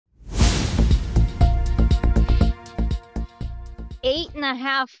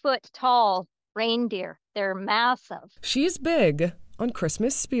8.5 foot tall reindeer. They're massive. She's big on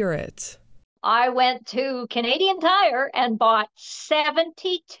Christmas spirit. I went to Canadian Tire and bought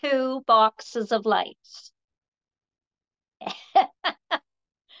 72 boxes of lights.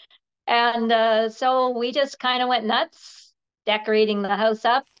 And so we just kind of went nuts decorating the house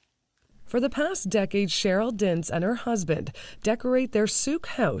up. For the past decade, Cheryl Dintz and her husband decorate their Sooke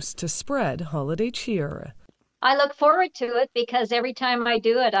house to spread holiday cheer. I look forward to it because every time I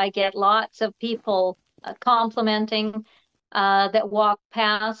do it, I get lots of people complimenting that walk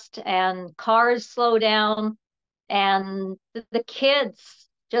past, and cars slow down, and the kids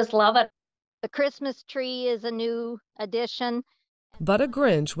just love it. The Christmas tree is a new addition. But a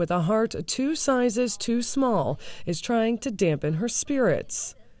Grinch with a heart 2 sizes too small is trying to dampen her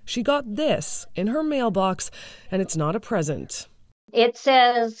spirits. She got this in her mailbox, and it's not a present. It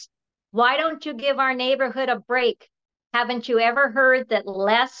says, "Why don't you give our neighborhood a break? Haven't you ever heard that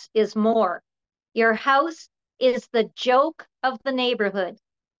less is more? Your house is the joke of the neighborhood.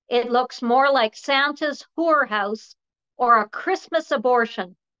 It looks more like Santa's whorehouse or a Christmas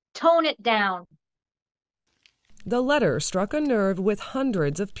abortion. Tone it down." The letter struck a nerve with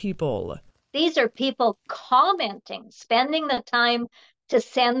hundreds of people. These are people commenting, spending the time to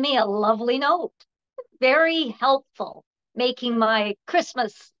send me a lovely note. Very helpful, making my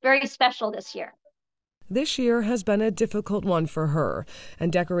Christmas very special this year. This year has been a difficult one for her,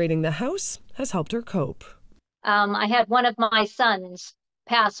 and decorating the house has helped her cope. I had one of my sons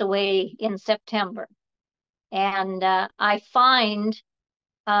pass away in September, and I find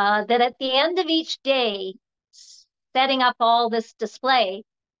that at the end of each day, setting up all this display,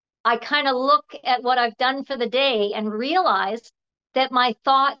 I kind of look at what I've done for the day and realize that my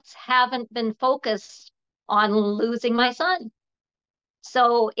thoughts haven't been focused on losing my son.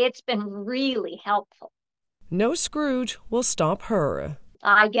 So it's been really helpful. No Scrooge will stop her.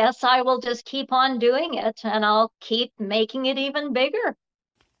 I guess I will just keep on doing it, and I'll keep making it even bigger.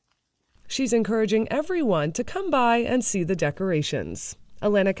 She's encouraging everyone to come by and see the decorations.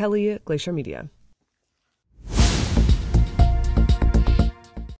 Alana Kelly, Glacier Media.